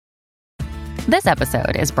This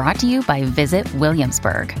episode is brought to you by Visit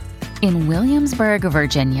Williamsburg. In Williamsburg,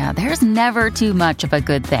 Virginia, there's never too much of a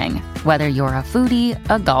good thing. Whether you're a foodie,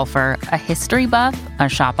 a golfer, a history buff, a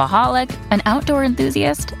shopaholic, an outdoor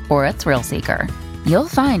enthusiast, or a thrill seeker, you'll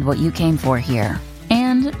find what you came for here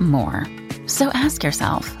and more. So ask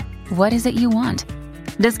yourself, what is it you want?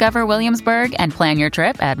 Discover Williamsburg and plan your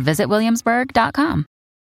trip at visitwilliamsburg.com.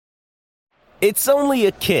 It's only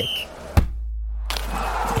a kick,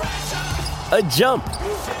 a jump,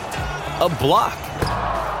 a block.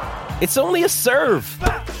 It's only a serve.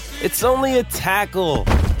 It's only a tackle,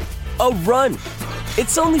 a run.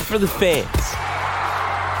 It's only for the fans.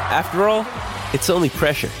 After all, it's only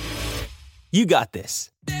pressure. You got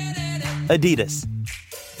this. Adidas.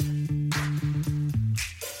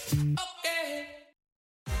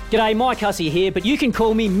 G'day, Mike Hussey here, but you can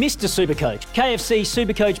call me Mr. Supercoach. KFC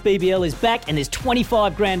Supercoach BBL is back and there's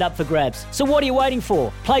 25 grand up for grabs. So what are you waiting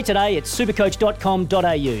for? Play today at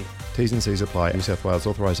supercoach.com.au. T's and C's apply. New South Wales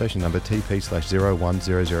authorisation number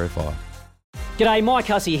TP/01005. G'day, Mike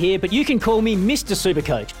Hussey here, but you can call me Mr.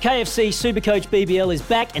 Supercoach. KFC Supercoach BBL is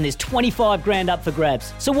back and there's 25 grand up for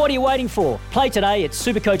grabs. So what are you waiting for? Play today at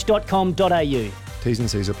supercoach.com.au. T's and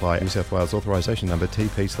C's apply. New South Wales authorisation number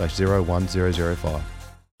TP/01005.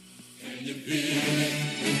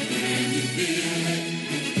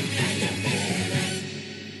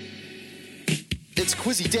 It's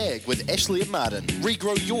Quizzy Dag with Ashley and Martin.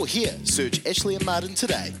 Regrow your hair. Search Ashley and Martin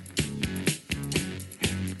today.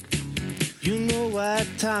 You know what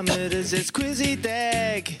time it is, it's Quizzy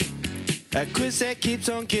Dag. A quiz that keeps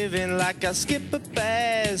on giving like a skipper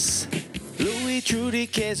bass. Louis, Trudy,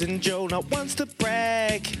 Kez and Joe not wants to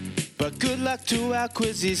brag. But good luck to our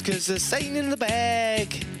quizzies cause this ain't in the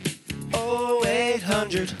bag.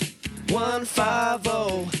 0800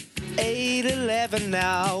 150 811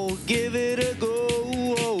 now. Give it a go.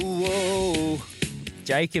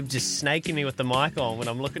 Jacob just snaking me with the mic on when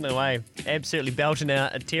I'm looking away. Absolutely belting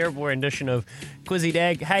out a terrible rendition of Quizzy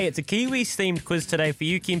Dag. Hey, it's a Kiwis-themed quiz today for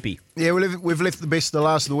you, Kimpy. Yeah, we've left the best of the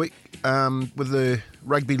last of the week with the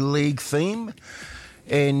rugby league theme.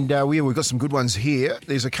 And we've got some good ones here.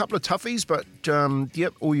 There's a couple of toughies, but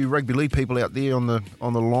all you rugby league people out there on the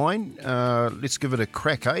line, let's give it a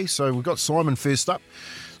crack, eh? So we've got Simon first up.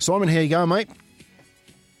 Simon, how you going, mate?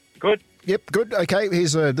 Good. Yep, good. Okay,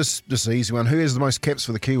 here's this is an easy one. Who has the most caps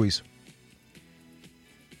for the Kiwis?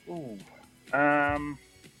 Ooh.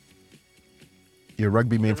 You're a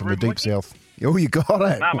rugby man from the deep south. Oh, you got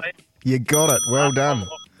it. Nah, mate. You got it. Well done.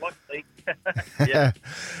 Yeah.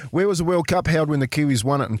 Where was the World Cup held when the Kiwis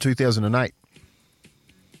won it in 2008?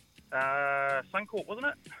 Suncorp, wasn't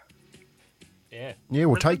it? Yeah,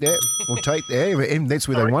 we'll take that. And that's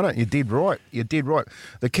where they won it. You did right.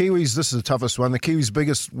 The Kiwis, this is the toughest one. The Kiwis'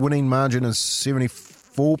 biggest winning margin is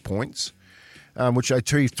 74 points, which they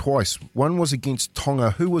achieved twice. One was against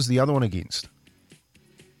Tonga. Who was the other one against?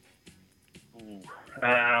 We'll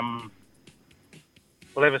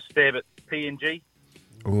have a stab at PNG.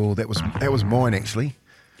 Oh, that was mine, actually.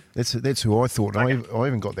 That's who I thought. Okay. I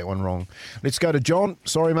even got that one wrong. Let's go to John.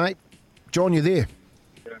 Sorry, mate. John, you there?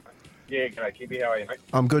 Yeah, g'day, Kippy. How are you, mate?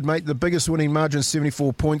 I'm good, mate. The biggest winning margin,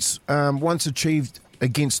 74 points, once achieved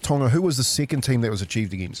against Tonga. Who was the second team that was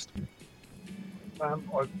achieved against? I'm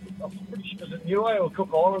pretty sure, is it Niue or Cook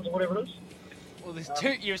Islands or whatever it is? Well, there's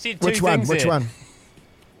two. You've said two Which things one? Which there. one?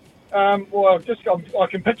 Well, I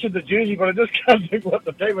can picture the jersey, but I just can't think what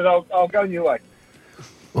the team is. I'll go Niue.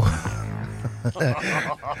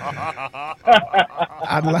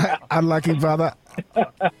 Unlucky, brother.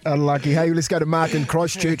 Unlucky. Hey, let's go to Mark in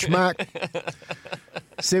Christchurch. Mark,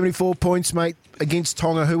 74 points, mate, against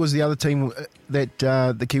Tonga. Who was the other team that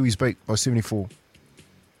the Kiwis beat by 74?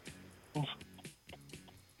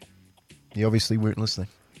 You obviously weren't listening.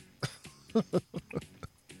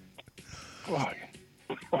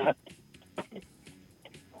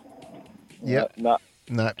 Yep. No,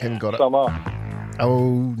 haven't got it. Samoa.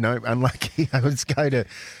 Oh, no, unlucky. Let's go to...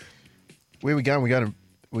 Where are we going?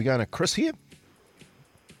 We're going to Chris here?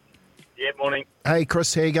 Yeah, morning. Hey,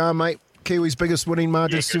 Chris, how you going, mate? Kiwis' biggest winning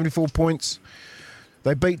margin, 74 points.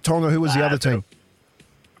 They beat Tonga. Who was the other team?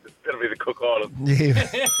 That'll be the Cook Islands. Yeah.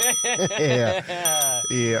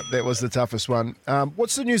 Yeah, that was the toughest one.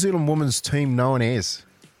 What's the New Zealand women's team known as?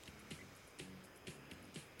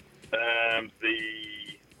 I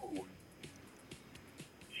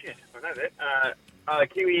know that.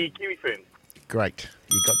 Kiwi Ferns. Great,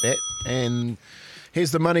 you got that. And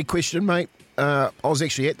here's the money question, mate. I was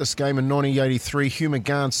actually at this game in 1983. Hugh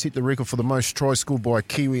McGahn set the record for the most tries scored by a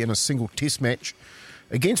Kiwi in a single test match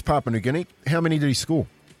against Papua New Guinea. How many did he score?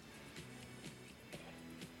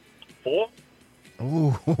 4.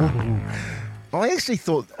 Oh, I actually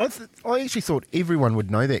thought everyone would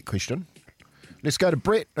know that question. Let's go to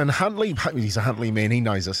Brett and Huntley. He's a Huntley man. He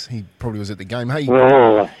knows this. He probably was at the game. Hey,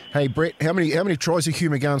 hey, Brett. How many tries did Hugh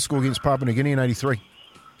McGowan score against Papua New Guinea in '83?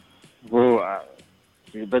 Well,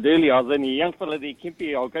 but earlier I was only a young fella there,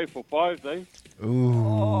 Kempy. I'll go for 5 though.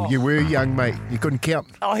 Ooh, you were young, mate. You couldn't count.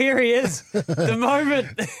 Oh, here he is. The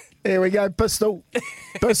moment. There we go, Pistol.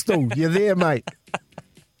 Pistol, you're there, mate.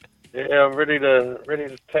 Yeah, I'm ready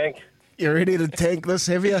to tank. You're ready to tank this,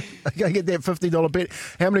 have you? Go get that $50 bet.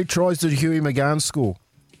 How many tries did Huey McGowan score?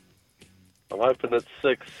 I'm hoping it's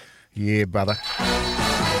 6. Yeah, brother.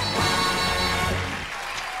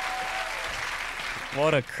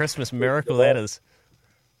 What a Christmas miracle that is.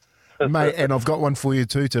 Mate, and I've got one for you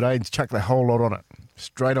too today. Chuck the whole lot on it.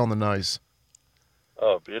 Straight on the nose.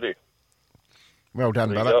 Oh, beauty. Well done,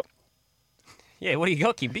 What do you brother. got? Yeah, what do you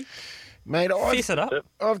got, Kimpy? Mate, Fess it up.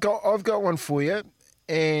 I've got one for you,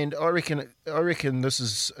 and I reckon this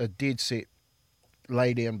is a dead set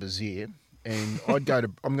lay down bazier. And I'm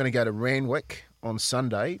going to go to Randwick on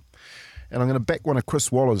Sunday, and I'm going to back one of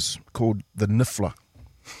Chris Waller's called the Niffler.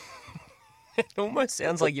 It almost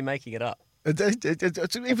sounds like you're making it up. It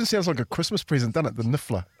even sounds like a Christmas present, doesn't it? The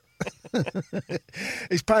Niffler.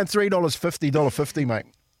 He's paying $3.50, mate.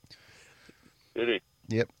 Beauty.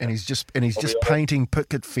 Yep, and he's just painting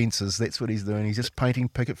picket fences. That's what he's doing. He's just painting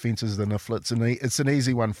picket fences. The Niffler. It's an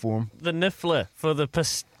easy one for him. The Niffler for the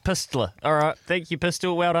Pistler. All right, thank you,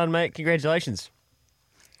 Pistol. Well done, mate. Congratulations.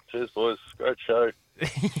 Cheers, boys. Great show.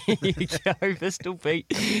 You go, Pistol Pete.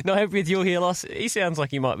 Not happy with your hair loss. He sounds like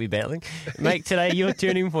he might be battling. Make today your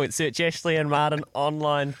turning point. Search Ashley and Martin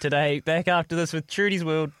online today. Back after this with Trudy's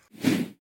World.